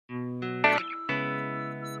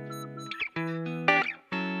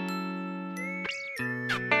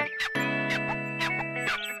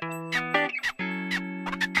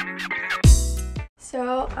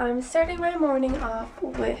I'm starting my morning off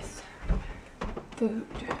with food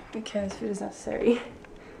because food is necessary.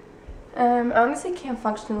 I honestly can't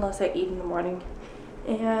function unless I eat in the morning.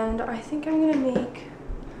 And I think I'm gonna make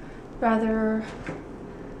rather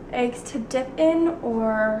eggs to dip in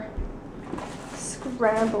or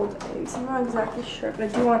scrambled eggs. I'm not exactly sure, but I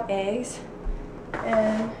do want eggs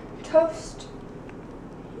and toast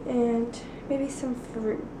and maybe some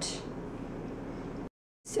fruit.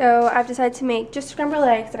 So I've decided to make just scrambled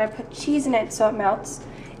eggs that I put cheese in it so it melts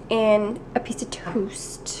and a piece of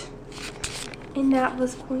toast. And that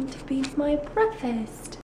was going to be my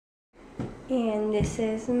breakfast. And this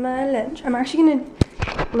is my lunch. I'm actually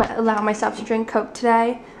gonna allow myself to drink Coke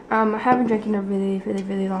today. I haven't drank in a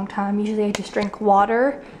really long time. Usually I just drink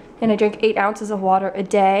water and I drink 8 ounces of water a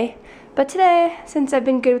day. But today, since I've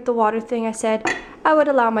been good with the water thing, I said I would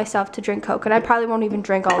allow myself to drink Coke. And I probably won't even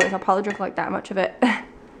drink all this. I'll probably drink like that much of it.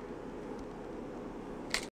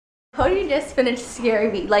 Cody just finished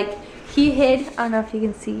scaring me. Like, he hid, I don't know if you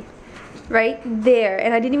can see, right there.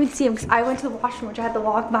 And I didn't even see him because I went to the washroom, which I had to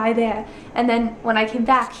walk by there. And then when I came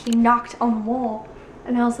back, he knocked on the wall.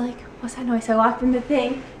 And I was like, what's that noise? So I walked in the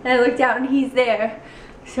thing and I looked out and he's there.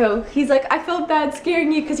 So he's like, I felt bad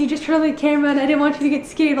scaring you because you just turned on the camera and I didn't want you to get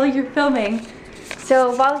scared while you're filming.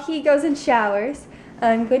 So while he goes and showers,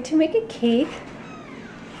 I'm going to make a cake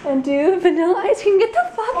and do vanilla ice cream. Get the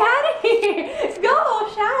fuck out of here! Go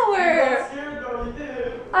shower!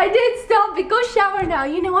 I did stop it. Go shower now.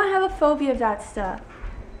 You know I have a phobia of that stuff.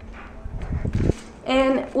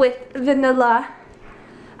 And with vanilla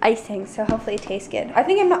icing, so hopefully it tastes good. I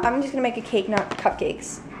think I'm just gonna make a cake, not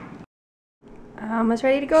cupcakes. Almost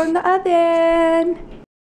ready to go in the oven.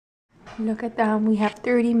 Look at that, we have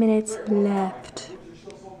 30 minutes left.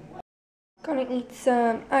 Gonna eat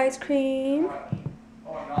some ice cream.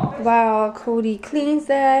 Wow, Cody cleans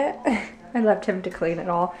that. I left him to clean it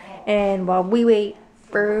all. And while we wait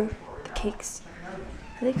for the cakes.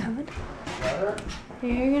 Are they coming?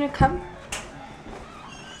 They're gonna come.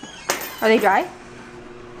 Are they dry?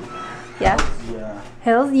 Yeah? Yeah.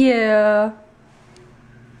 Hells yeah.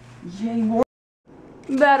 Yay, more.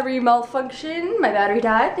 Battery malfunction. My battery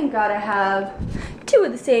died. Thank God I have 2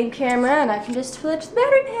 of the same camera and I can just switch the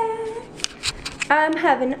battery pack. I'm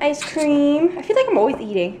having ice cream. I feel like I'm always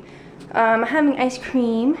eating. I'm having ice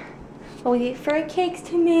cream while we wait for our cakes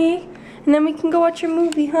to make. And then we can go watch a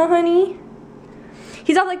movie, huh, honey?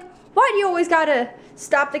 He's all like, why do you always gotta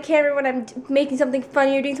stop the camera when I'm making something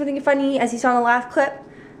funny or doing something funny, as you saw in the last clip?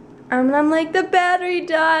 And I'm like, the battery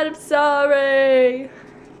died, I'm sorry.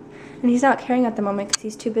 And he's not caring at the moment because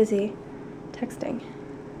he's too busy texting.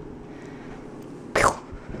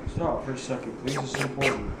 Stop for a second, please. This is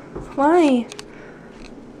important. Why?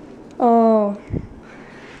 Oh,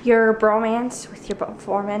 your bromance with your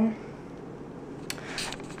foreman. Do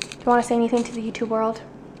you want to say anything to the YouTube world?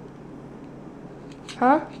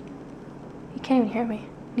 Huh? You can't even hear me.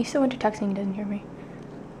 He's so into texting, he doesn't hear me.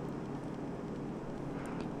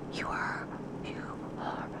 You are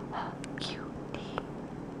cutie.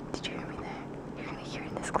 Did you hear me there? You're gonna hear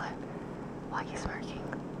in this clip. Why are you smirking?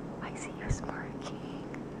 I see you smirking.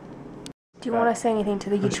 Do you want to say anything to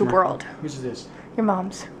the YouTube world? Who's this? Your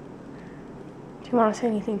mom's. Do you want to say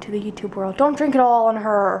anything to the YouTube world? Don't drink it all on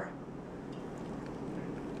her.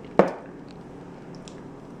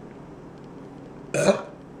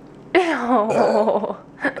 Ew.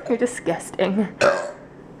 You're disgusting.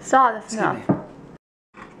 Saw this enough.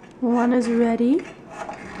 One is ready.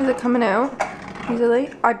 Is it coming out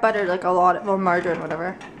easily? I buttered like a lot of margarine,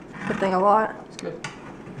 whatever. Good thing a lot. It's good.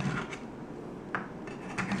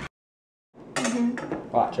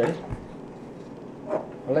 Watch, ready?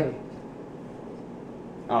 Olay.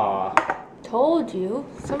 Aww. Told you.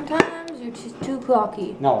 Sometimes you're just too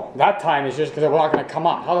cocky. No, that time is just because we're not going to come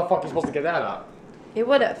up. How the fuck are you supposed to get that up? It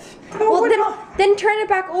would have. Well, then turn it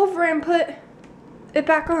back over and put it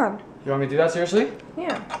back on. You want me to do that seriously?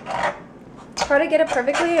 Yeah. Try to get it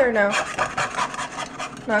perfectly or no?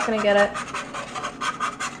 Not gonna get it.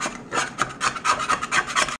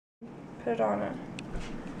 Put it on it.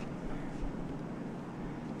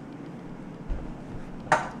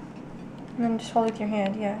 And then just hold it with your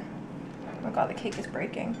hand, yeah. Oh my god, the cake is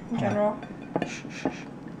breaking in general.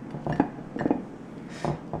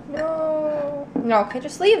 No. No, okay,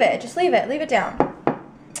 just leave it. Just leave it. Leave it down.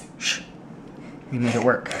 Shh. We made it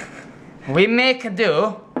work. We make it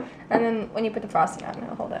do. And then when you put the frosting on,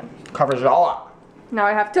 it'll hold it. Covers it all up. Now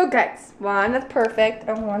I have 2 cakes. One that's perfect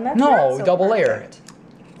and one that's not so double perfect. layer.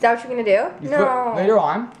 Is that what you're gonna do? You No. Later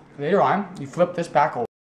on, you flip this back over.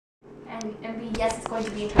 And yes, it's going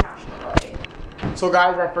to be international. So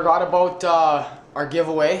guys, I forgot about our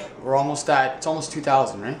giveaway. We're almost at, it's almost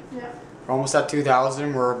 2,000, right? Yeah. We're almost at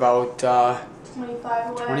 2,000. We're about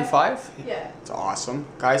 25 away. 25? Yeah. It's awesome.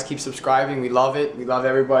 Guys, keep subscribing. We love it. We love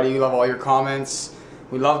everybody. We love all your comments.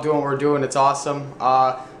 We love doing what we're doing. It's awesome.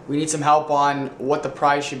 We need some help on what the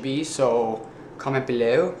prize should be, so comment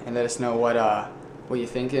below and let us know what you're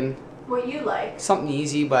thinking. What you like. Something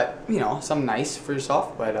easy, but you know, something nice for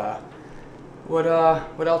yourself. But what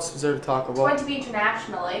else is there to talk about? It's going to be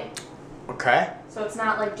internationally. Okay. So it's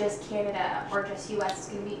not like just Canada or just US. It's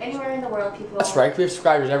going to be anywhere in the world. People. That's right. We have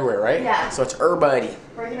subscribers everywhere, right? Yeah. So it's everybody.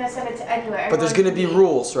 We're going to send it to anywhere. But there's going to be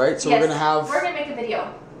rules, right? So yes, we're going to have. We're going to make a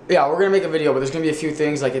video. Yeah, we're going to make a video, but there's going to be a few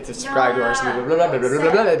things like it's subscribe to us.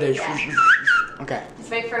 Okay. Let's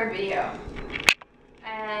wait for a video.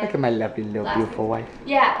 And Look at my lovely little beautiful wife.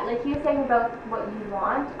 yeah, like you were saying about what you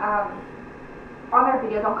want. On our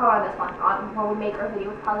video, don't call on this one. When we make our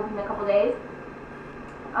video, it's probably in a couple days.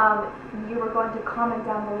 You were going to comment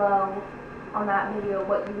down below on that video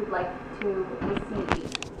what you would like to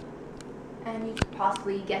receive. And you could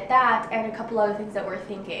possibly get that and a couple other things that we're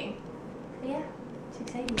thinking. But yeah, it's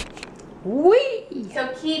exciting. Whee! So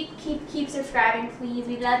keep subscribing, please.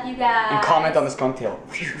 We love you guys. And comment on the skunk tail.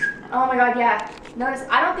 Oh my god, yeah. Notice,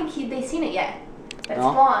 I don't think they've seen it yet. But it's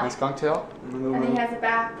No? blonde. My skunk tail? And then he has a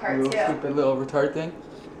back part little too. stupid little retard thing.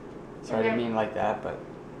 Sorry, I didn't mean like that, but.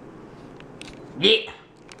 Yeah!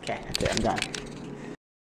 Okay, that's it, I'm done.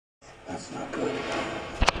 That's not good.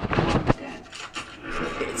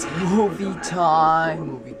 It's movie time.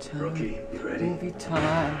 Movie time. Rookie, you ready? Movie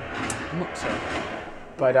time. Sorry.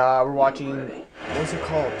 But we're watching, what's it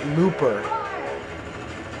called? Looper.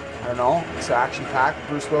 I don't know. It's an action pack with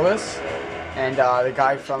Bruce Willis and the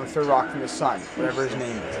guy from Third Rock from the Sun, whatever his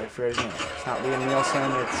name is. I forget his name. It's not Liam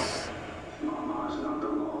Neeson. It's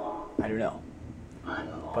I don't know.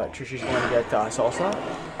 But Trisha's going to get salsa.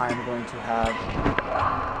 I'm going to have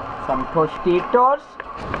some tostitos.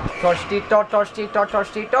 Tostito.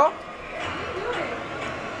 Tostito.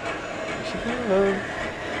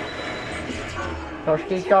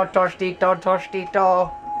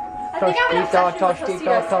 I think I'm obsessed with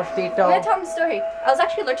Tostitos. Tostito. I'm gonna tell them a story. I was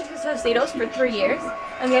actually allergic to Tostitos for 3 years,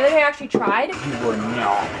 and the other day I actually tried. You were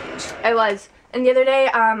not. I was, and the other day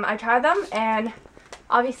I tried them, and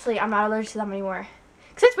obviously I'm not allergic to them anymore.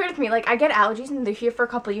 Cause it's weird with me. Like I get allergies, and they're here for a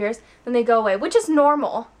couple of years, then they go away, which is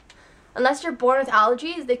normal. Unless you're born with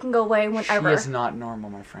allergies, they can go away whenever. She is not normal,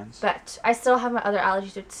 my friends. But I still have my other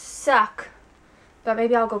allergies, which suck. But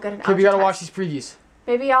maybe I'll go get an allergy Okay, we gotta test. watch these previews.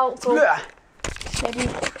 Maybe I'll go. Blech. Maybe.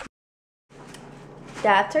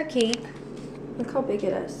 That's our cake. Look how big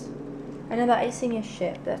it is. I know the icing is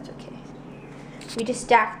shit, but that's okay. We just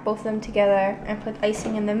stacked both of them together and put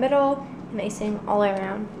icing in the middle and icing all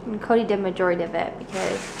around. And Cody did majority of it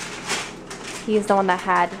because he's the one that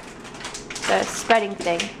had the spreading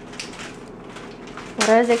thing. What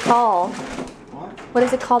is it called? What? What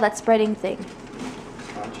is it called, that spreading thing?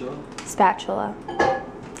 Spatula. Spatula.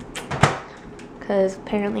 Because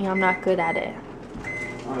apparently I'm not good at it.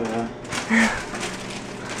 Oh yeah.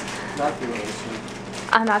 Exactly what I was saying.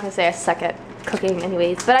 I'm not gonna say I suck at cooking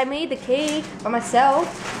anyways, but I made the cake by myself.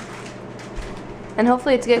 And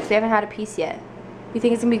hopefully it's good because we haven't had a piece yet. You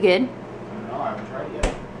think it's gonna be good? I don't know, I haven't tried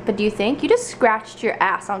yet. But do you think? You just scratched your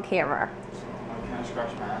ass on camera. Why can't I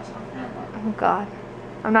scratch my ass on camera? Oh god.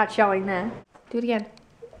 I'm not showing that. Do it again.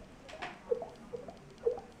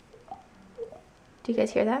 Do you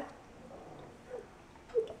guys hear that?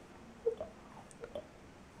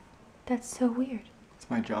 That's so weird. It's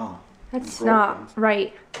my jaw. That's not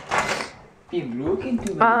right. Be looking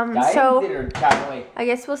to me. So Charlie. I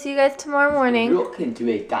guess we'll see you guys tomorrow morning. Looking to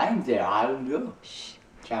me time there. I don't know. Shh,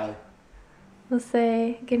 Charlie. We'll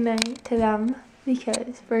say goodnight to them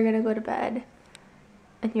because we're gonna go to bed.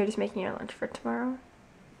 And you're just making your lunch for tomorrow.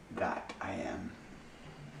 That I am.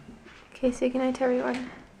 Okay, say goodnight to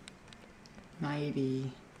everyone.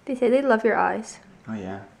 Nighty. They say they love your eyes. Oh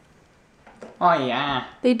yeah. Oh yeah.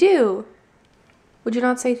 They do. Would you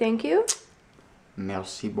not say thank you?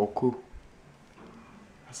 Merci beaucoup.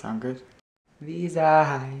 That sound good? These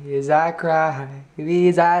eyes, I cry.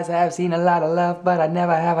 These eyes have seen a lot of love, but I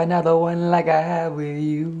never have another one like I have with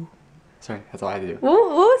you. Sorry, that's all I had to do.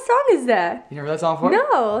 What song is that? You never heard that song before?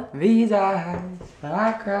 No. These eyes,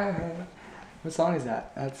 I cry. What song is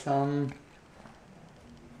that? That's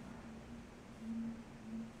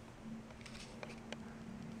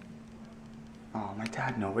Oh, my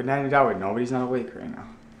dad knows. But my dad would know, but he's not awake right now.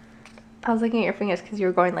 I was looking at your fingers because you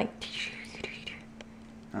were going like.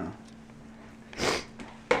 Oh.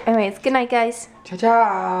 Anyways, good night, guys. Ciao,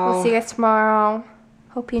 ciao. We'll see you guys tomorrow.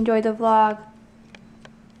 Hope you enjoyed the vlog.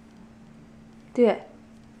 Do it.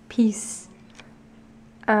 Peace.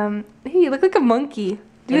 Hey, you look like a monkey.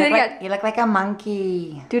 Do it again. You look like a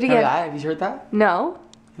monkey. Do it Heard again. that? Have you heard that? No.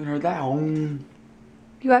 You haven't heard that?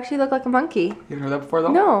 You actually look like a monkey. You haven't heard that before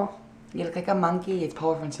though? No. You look like a monkey. It's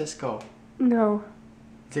Paul Francisco. No.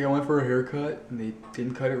 It's like I went for a haircut and they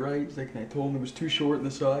didn't cut it right. He's like, and I told him it was too short in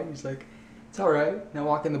the side. He's like, it's alright. And I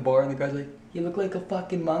walk in the bar and the guy's like, you look like a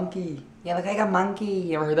fucking monkey. You look like a monkey.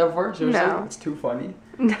 You ever heard that before? Seriously? No. It's too funny.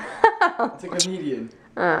 No. It's a comedian.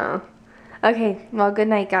 Oh. Okay. Well, good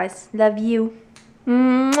night, guys. Love you.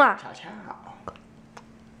 Mwah. Ciao, ciao.